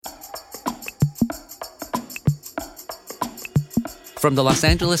From the Los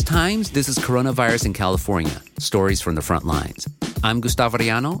Angeles Times, this is Coronavirus in California, stories from the front lines. I'm Gustavo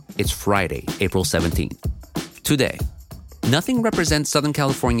Arellano. It's Friday, April 17th. Today, nothing represents Southern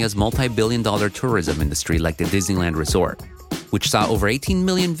California's multi-billion-dollar tourism industry like the Disneyland Resort, which saw over 18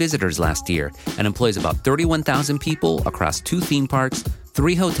 million visitors last year and employs about 31,000 people across 2 theme parks,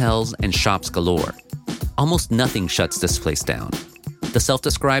 3 hotels, and shops galore. Almost nothing shuts this place down. The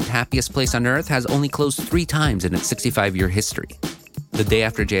self-described happiest place on earth has only closed 3 times in its 65-year history. The day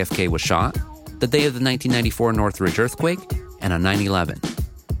after JFK was shot, the day of the 1994 Northridge earthquake, and on 9/11.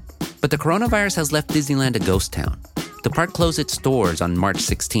 But the coronavirus has left Disneyland a ghost town. The park closed its doors on March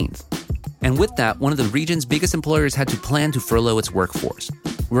 16th. And with that, one of the region's biggest employers had to plan to furlough its workforce.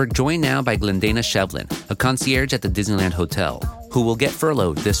 We're joined now by Glendana Shevlin, a concierge at the Disneyland Hotel, who will get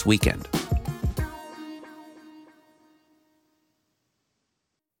furloughed this weekend.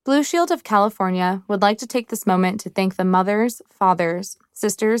 Blue Shield of California would like to take this moment to thank the mothers, fathers,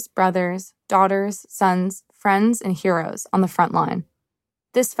 sisters, brothers, daughters, sons, friends, and heroes on the front line.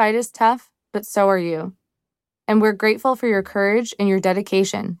 This fight is tough, but so are you. And we're grateful for your courage and your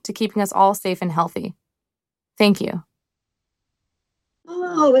dedication to keeping us all safe and healthy. Thank you.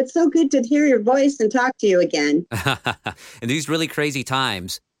 Oh, it's so good to hear your voice and talk to you again. In these really crazy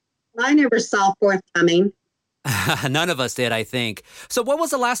times. I never saw forthcoming. None of us did, I think. So what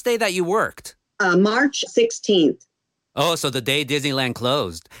was the last day that you worked? March 16th. Oh, so the day Disneyland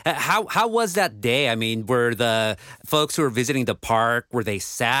closed. How was that day? I mean, were the folks who were visiting the park, were they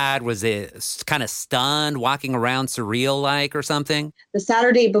sad? Was it kind of stunned, walking around surreal-like or something? The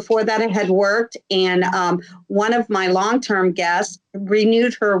Saturday before that I had worked, and one of my long-term guests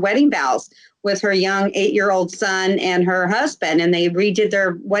renewed her wedding vows with her young 8-year-old son and her husband, and they redid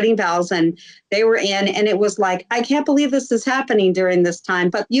their wedding vows, and they were in, and it was like, I can't believe this is happening during this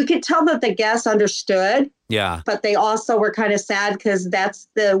time. But you could tell that the guests understood. Yeah. But they also were kind of sad because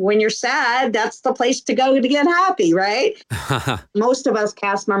when you're sad, that's the place to go to get happy, right? Most of us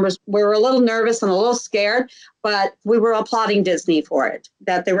cast members were a little nervous and a little scared, but we were applauding Disney for it,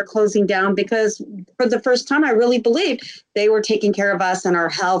 that they were closing down, because for the first time, I really believed they were taking care of us and our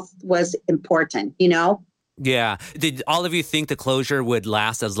health was important, you know? Yeah. Did all of you think the closure would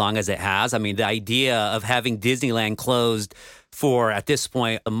last as long as it has? I mean, the idea of having Disneyland closed for, at this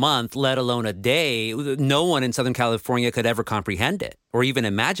point, a month, let alone a day, no one in Southern California could ever comprehend it or even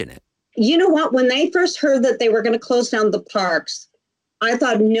imagine it. You know what? When they first heard that they were going to close down the parks, I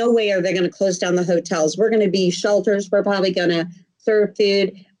thought, no way are they going to close down the hotels. We're going to be shelters. We're probably going to serve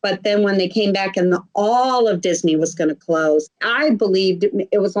food. But then when they came back and all of Disney was going to close, I believed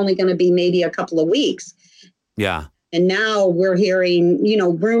it was only going to be maybe a couple of weeks. Yeah. And now we're hearing,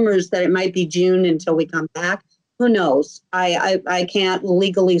 rumors that it might be June until we come back. Who knows? I can't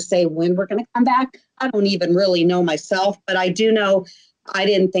legally say when we're going to come back. I don't even really know myself, but I do know I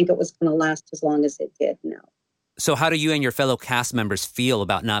didn't think it was going to last as long as it did. No. So how do you and your fellow cast members feel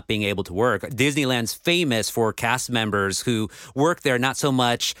about not being able to work? Disneyland's famous for cast members who work there not so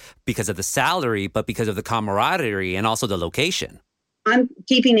much because of the salary, but because of the camaraderie and also the location. I'm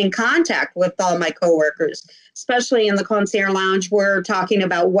keeping in contact with all my coworkers, especially in the concierge lounge. We're talking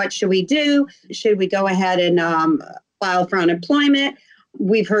about what should we do? Should we go ahead and file for unemployment?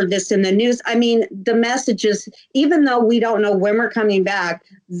 We've heard this in the news. I mean, the messages, even though we don't know when we're coming back,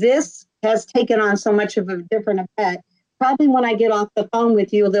 this has taken on so much of a different effect. Probably when I get off the phone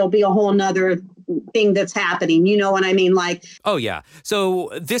with you, there'll be a whole nother thing that's happening. You know what I mean? Oh, yeah. So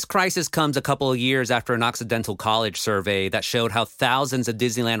this crisis comes a couple of years after an Occidental College survey that showed how thousands of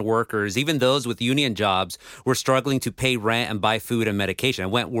Disneyland workers, even those with union jobs, were struggling to pay rent and buy food and medication.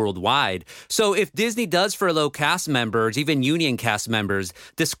 It went worldwide. So if Disney does furlough cast members, even union cast members,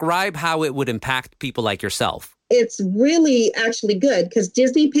 describe how it would impact people like yourself. It's really actually good because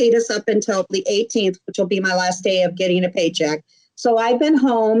Disney paid us up until the 18th, which will be my last day of getting a paycheck. So I've been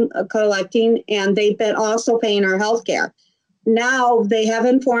home collecting, and they've been also paying our health care. Now they have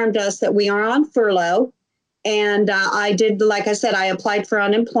informed us that we are on furlough. And I did, like I said, I applied for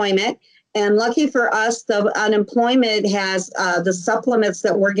unemployment. And lucky for us, the unemployment has the supplements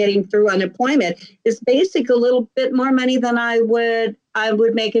that we're getting through unemployment is basically a little bit more money than I would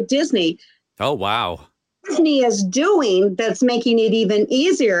make at Disney. Oh, wow. Disney is doing that's making it even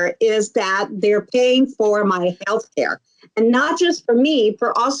easier is that they're paying for my health care. And not just for me,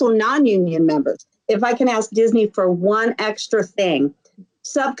 for also non-union members. If I can ask Disney for one extra thing,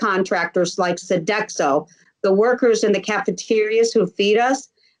 subcontractors like Sodexo, the workers in the cafeterias who feed us,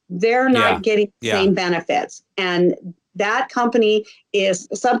 they're not getting the same benefits. And that company is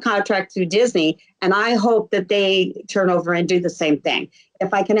subcontract through Disney. And I hope that they turn over and do the same thing.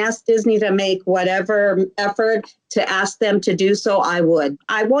 If I can ask Disney to make whatever effort to ask them to do so, I would.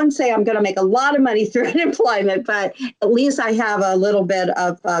 I won't say I'm going to make a lot of money through unemployment, but at least I have a little bit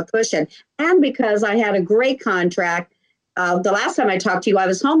of cushion. And because I had a great contract, the last time I talked to you, I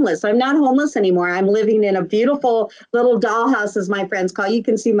was homeless. I'm not homeless anymore. I'm living in a beautiful little dollhouse, as my friends call it. You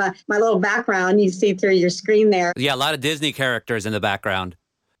can see my little background. You see through your screen there. Yeah, a lot of Disney characters in the background.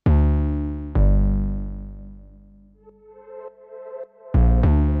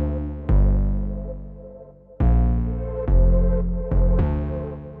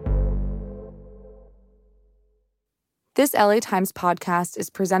 This LA Times podcast is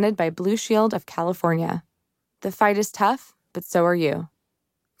presented by Blue Shield of California. The fight is tough, but so are you.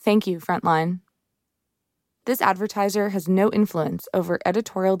 Thank you, Frontline. This advertiser has no influence over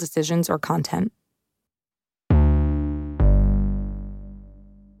editorial decisions or content.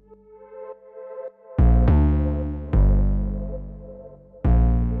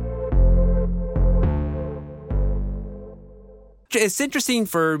 It's interesting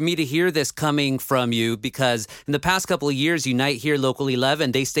for me to hear this coming from you because in the past couple of years, Unite Here Local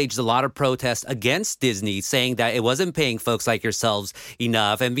 11, they staged a lot of protests against Disney, saying that it wasn't paying folks like yourselves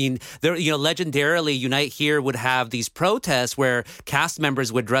enough. I mean, legendarily, Unite Here would have these protests where cast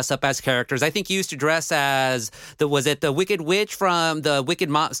members would dress up as characters. I think you used to dress as the Wicked Witch from the Wicked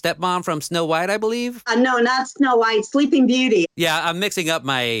Stepmom from Snow White, I believe? No, not Snow White, Sleeping Beauty. Yeah, I'm mixing up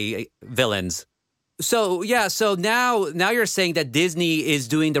my villains. So now you're saying that Disney is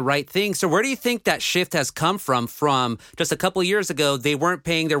doing the right thing. So where do you think that shift has come from? From just a couple of years ago, they weren't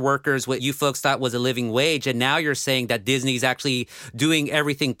paying their workers what you folks thought was a living wage. And now you're saying that Disney's actually doing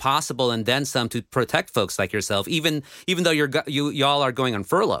everything possible and then some to protect folks like yourself, even though y'all are going on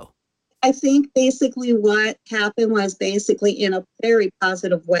furlough. I think basically what happened was basically in a very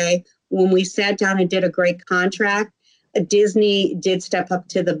positive way. When we sat down and did a great contract, Disney did step up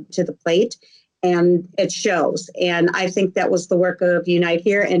to the plate. And it shows. And I think that was the work of Unite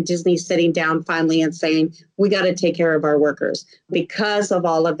Here and Disney sitting down finally and saying, we got to take care of our workers. Because of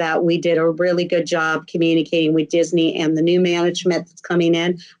all of that, we did a really good job communicating with Disney, and the new management that's coming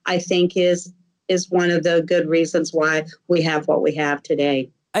in, I think is one of the good reasons why we have what we have today.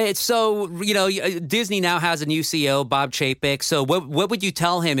 So, Disney now has a new CEO, Bob Chapek. So what would you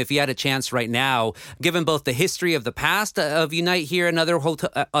tell him if you had a chance right now, given both the history of the past of Unite Here and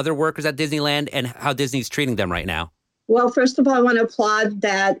other workers at Disneyland and how Disney's treating them right now? Well, first of all, I want to applaud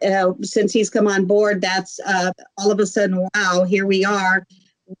that since he's come on board, that's all of a sudden, wow, here we are.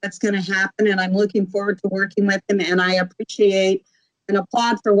 What's going to happen? And I'm looking forward to working with him. And I appreciate and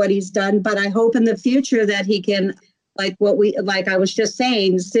applaud for what he's done. But I hope in the future that he can, like I was just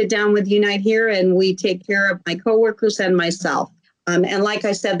saying, sit down with Unite Here and we take care of my coworkers and myself. And like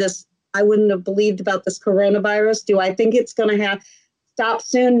I said, I wouldn't have believed about this coronavirus. Do I think it's going to stop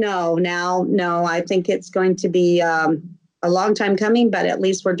soon? No. I think it's going to be a long time coming, but at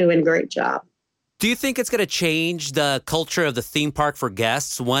least we're doing a great job. Do you think it's going to change the culture of the theme park for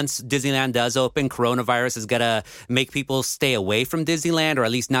guests once Disneyland does open? Coronavirus is going to make people stay away from Disneyland, or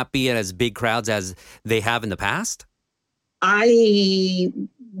at least not be in as big crowds as they have in the past? I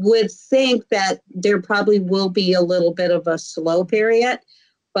would think that there probably will be a little bit of a slow period,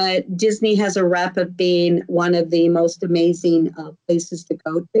 but Disney has a rep of being one of the most amazing places to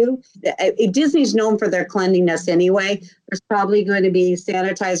go to. Disney's known for their cleanliness anyway. There's probably going to be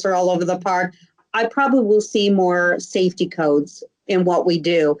sanitizer all over the park. I probably will see more safety codes in what we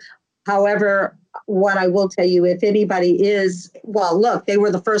do. However, what I will tell you, if anybody look, they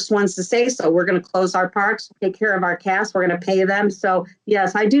were the first ones to say so. We're going to close our parks, take care of our cast. We're going to pay them. So,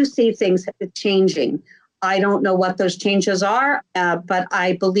 yes, I do see things changing. I don't know what those changes are, but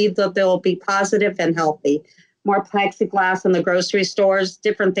I believe that they'll be positive and healthy. More plexiglass in the grocery stores,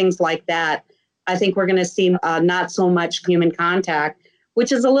 different things like that. I think we're going to see not so much human contact,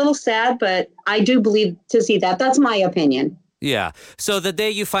 which is a little sad, but I do believe to see that. That's my opinion. Yeah. So the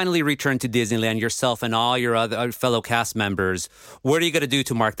day you finally return to Disneyland, yourself and all your other fellow cast members, what are you going to do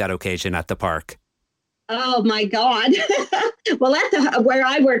to mark that occasion at the park? Oh, my God. Well, where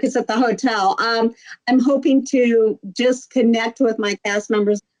I work is at the hotel. I'm hoping to just connect with my cast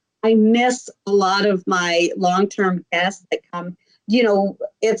members. I miss a lot of my long-term guests that come.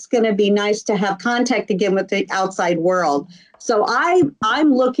 It's going to be nice to have contact again with the outside world. So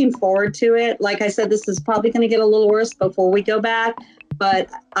I'm looking forward to it. Like I said, this is probably going to get a little worse before we go back. But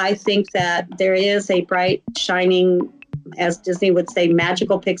I think that there is a bright, shining, as Disney would say,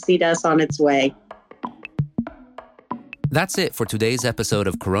 magical pixie dust on its way. That's it for today's episode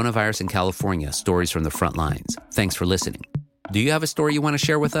of Coronavirus in California, Stories from the Front Lines. Thanks for listening. Do you have a story you want to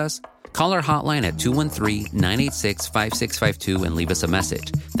share with us? Call our hotline at 213-986-5652 and leave us a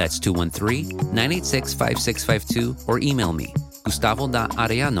message. That's 213-986-5652 or email me,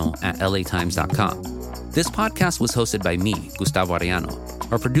 gustavo.arellano@latimes.com. This podcast was hosted by me, Gustavo Arellano.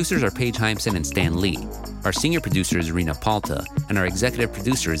 Our producers are Paige Hyamson and Stan Lee. Our senior producer is Rena Palta, and our executive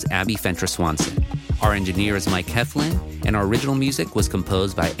producer is Abby Fentra Swanson. Our engineer is Mike Heflin, and our original music was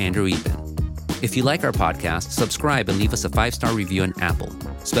composed by Andrew Eben. If you like our podcast, subscribe and leave us a 5-star review on Apple.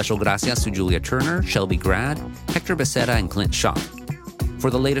 Special gracias to Julia Turner, Shelby Grad, Hector Becerra, and Clint Shaw. For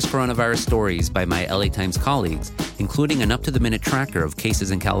the latest coronavirus stories by my LA Times colleagues, including an up-to-the-minute tracker of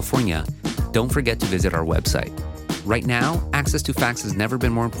cases in California, don't forget to visit our website. Right now, access to facts has never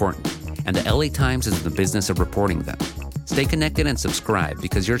been more important, and the LA Times is in the business of reporting them. Stay connected and subscribe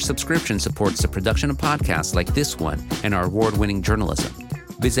because your subscription supports the production of podcasts like this one and our award-winning journalism.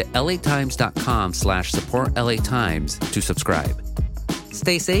 Visit latimes.com/support LA Times to subscribe.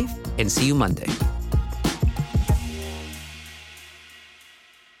 Stay safe and see you Monday.